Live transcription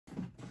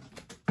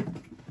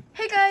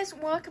guys,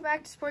 welcome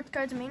back to Sports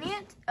Cards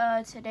Mania.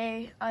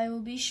 Today I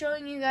will be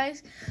showing you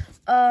guys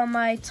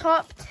my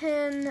top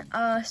 10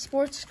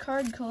 sports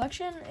card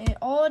collection.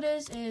 All it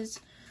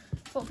is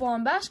football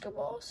and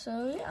basketball,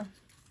 so yeah.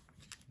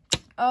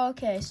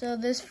 Okay, so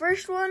this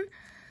first one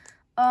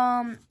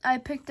I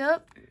picked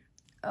up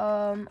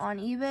on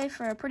eBay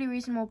for a pretty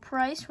reasonable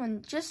price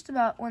when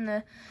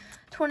the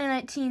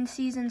 2019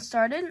 season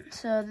started.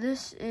 So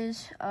this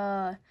is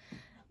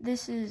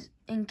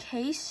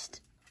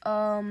encased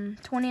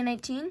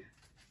 2019.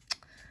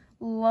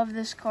 Love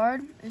this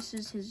card. This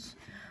is his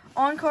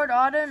on-card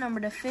auto, number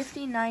to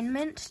 50, 9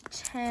 mint,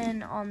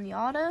 10 on the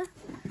auto.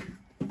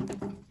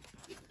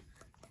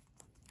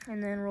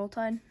 And then roll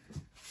tide.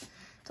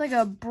 It's like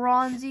a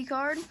bronzy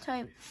card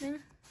type thing.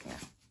 Yeah.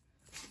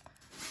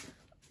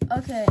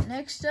 Okay,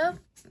 next up,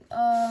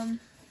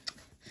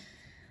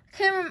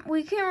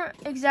 we can't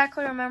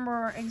exactly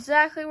remember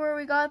exactly where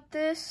we got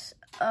this.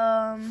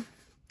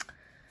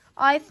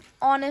 I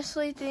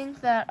honestly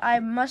think that I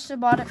must have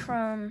bought it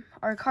from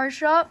our card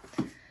shop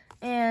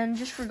and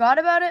just forgot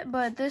about it,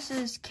 but this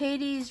is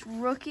Katie's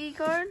rookie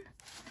card.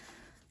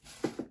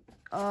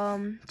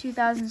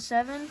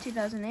 2007,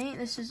 2008.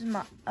 This is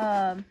my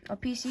a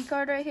PC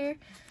card right here.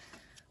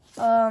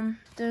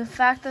 The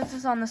fact that this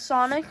is on the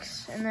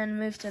Sonics and then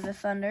moved to the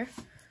Thunder.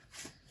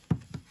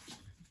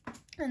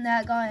 And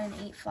that got an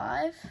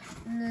 8.5.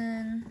 And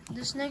then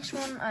this next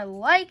one I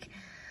like.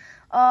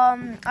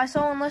 I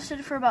saw one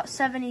listed for about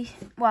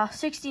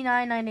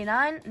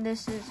 $69.99.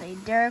 This is a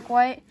Derek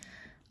White,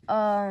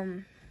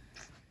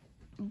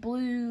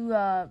 blue,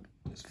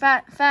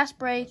 fast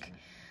break,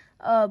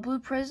 blue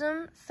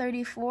prism,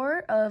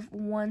 34 of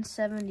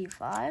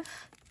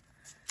 175.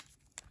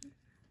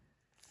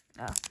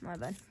 Oh, my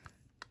bad.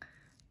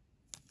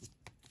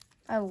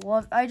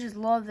 I just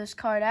love this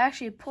card. I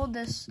actually pulled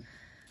this,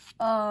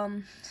 at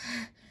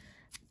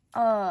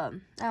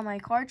my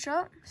card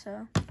shop,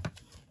 so.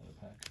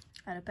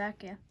 Out of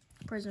pack, yeah.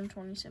 Prism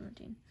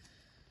 2017.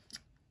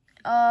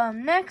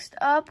 Next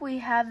up, we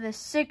have the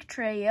sick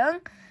Trae Young.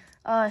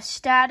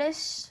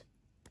 Status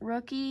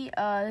rookie.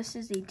 This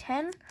is the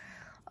 10.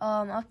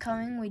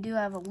 Upcoming, we do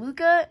have a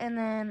Luka. And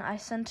then I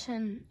sent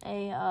in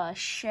a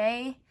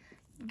Shea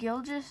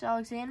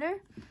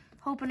Gilgeous-Alexander.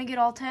 Hoping to get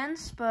all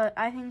 10s. But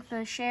I think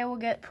the Shea will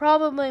get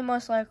probably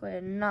most likely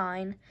a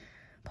 9.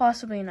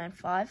 Possibly a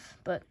 9.5.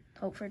 But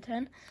hope for a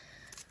 10.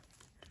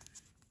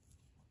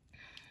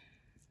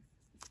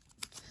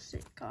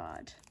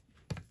 God.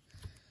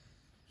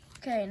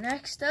 Okay,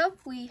 next up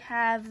we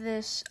have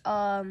this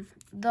the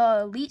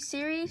Elite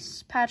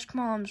Series Patrick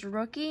Mahomes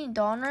rookie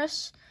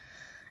Donruss.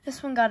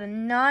 This one got a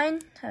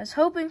 9. I was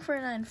hoping for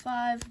a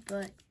 9.5,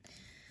 but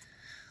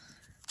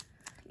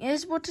it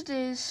is what it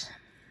is.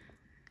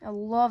 I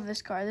love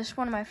this card. This is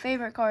one of my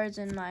favorite cards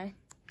in my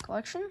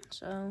collection,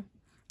 so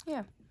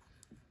yeah.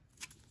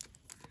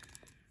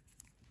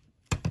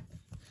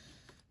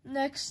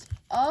 Next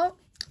up,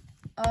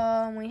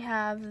 we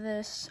have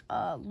this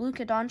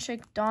Luka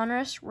Doncic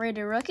Donruss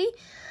rated rookie.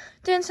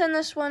 Didn't send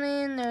this one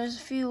in. There's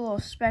a few little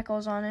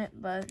speckles on it,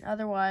 but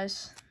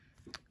otherwise,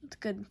 it's a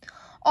good,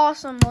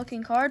 awesome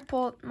looking card.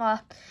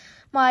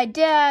 My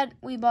dad,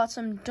 we bought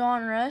some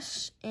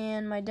Donruss,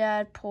 and my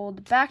dad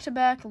pulled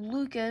back-to-back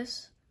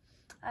Lukas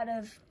out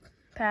of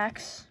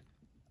packs.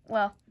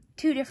 Well,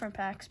 2 different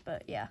packs,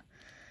 but yeah,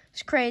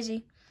 it's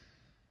crazy.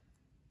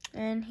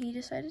 And he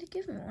decided to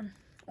give me one,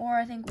 or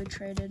I think we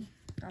traded.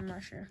 I'm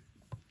not sure.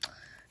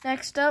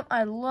 Next up,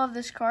 I love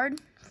this card.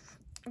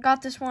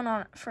 Got this one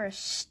on for a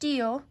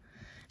steal.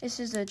 This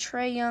is a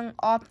Trae Young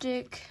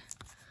Optic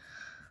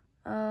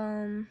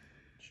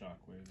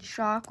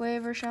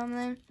Shockwave or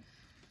something.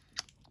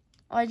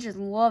 I just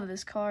love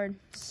this card.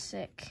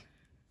 Sick.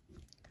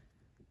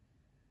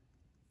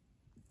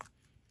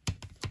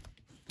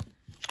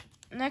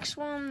 Next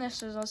one,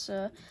 this is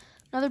also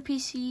another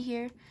PC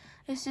here.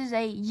 This is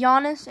a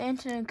Giannis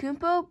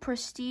Antetokounmpo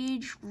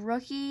Prestige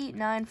Rookie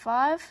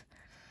 9.5.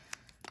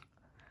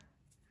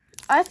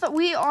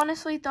 We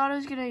honestly thought it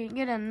was going to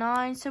get a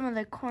 9. Some of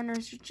the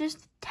corners are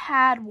just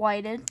tad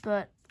whited,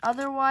 but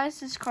otherwise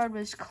this card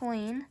was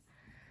clean.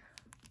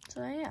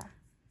 So yeah.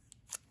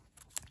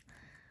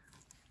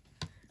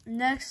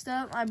 Next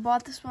up, I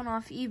bought this one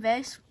off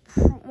eBay.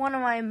 One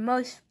of my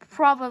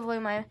probably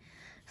my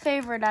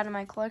favorite out of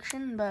my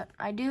collection, but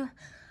I do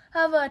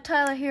have a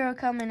Tyler Hero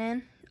coming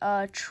in.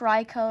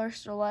 Tricolor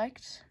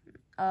Select.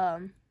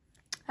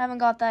 Haven't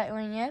got that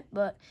one yet,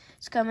 but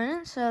it's coming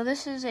in. So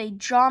this is a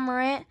Ja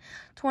Morant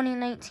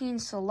 2019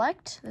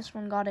 Select. This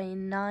one got a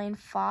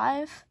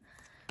 9.5.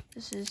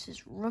 This is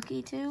his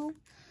rookie too.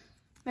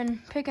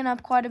 Been picking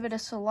up quite a bit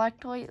of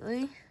Select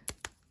lately.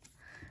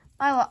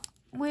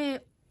 Me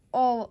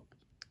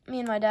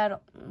and my dad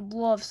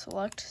love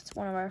Select. It's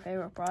one of our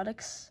favorite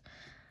products.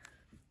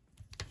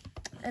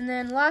 And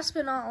then last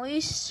but not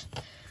least,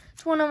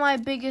 it's one of my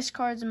biggest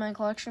cards in my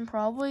collection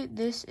probably.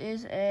 This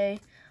is a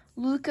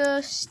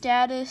Luka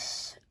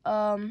Status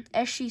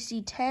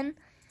SGC 10.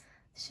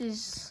 This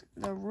is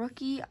the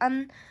rookie.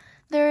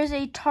 There is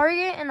a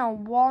Target and a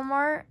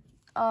Walmart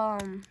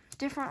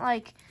different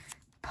like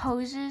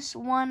poses.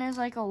 One is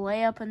like a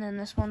layup, and then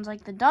this one's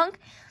like the dunk.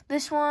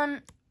 This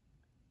one,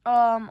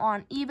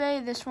 on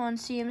eBay, this one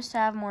seems to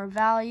have more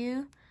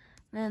value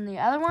than the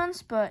other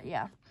ones, but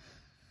yeah.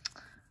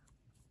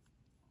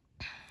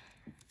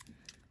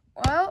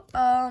 Well,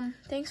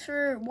 thanks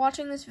for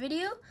watching this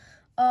video.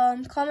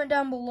 Comment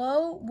down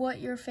below what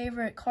your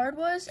favorite card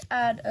was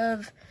out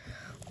of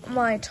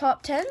my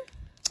top 10.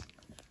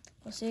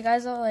 We'll see you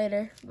guys all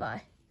later.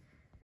 Bye.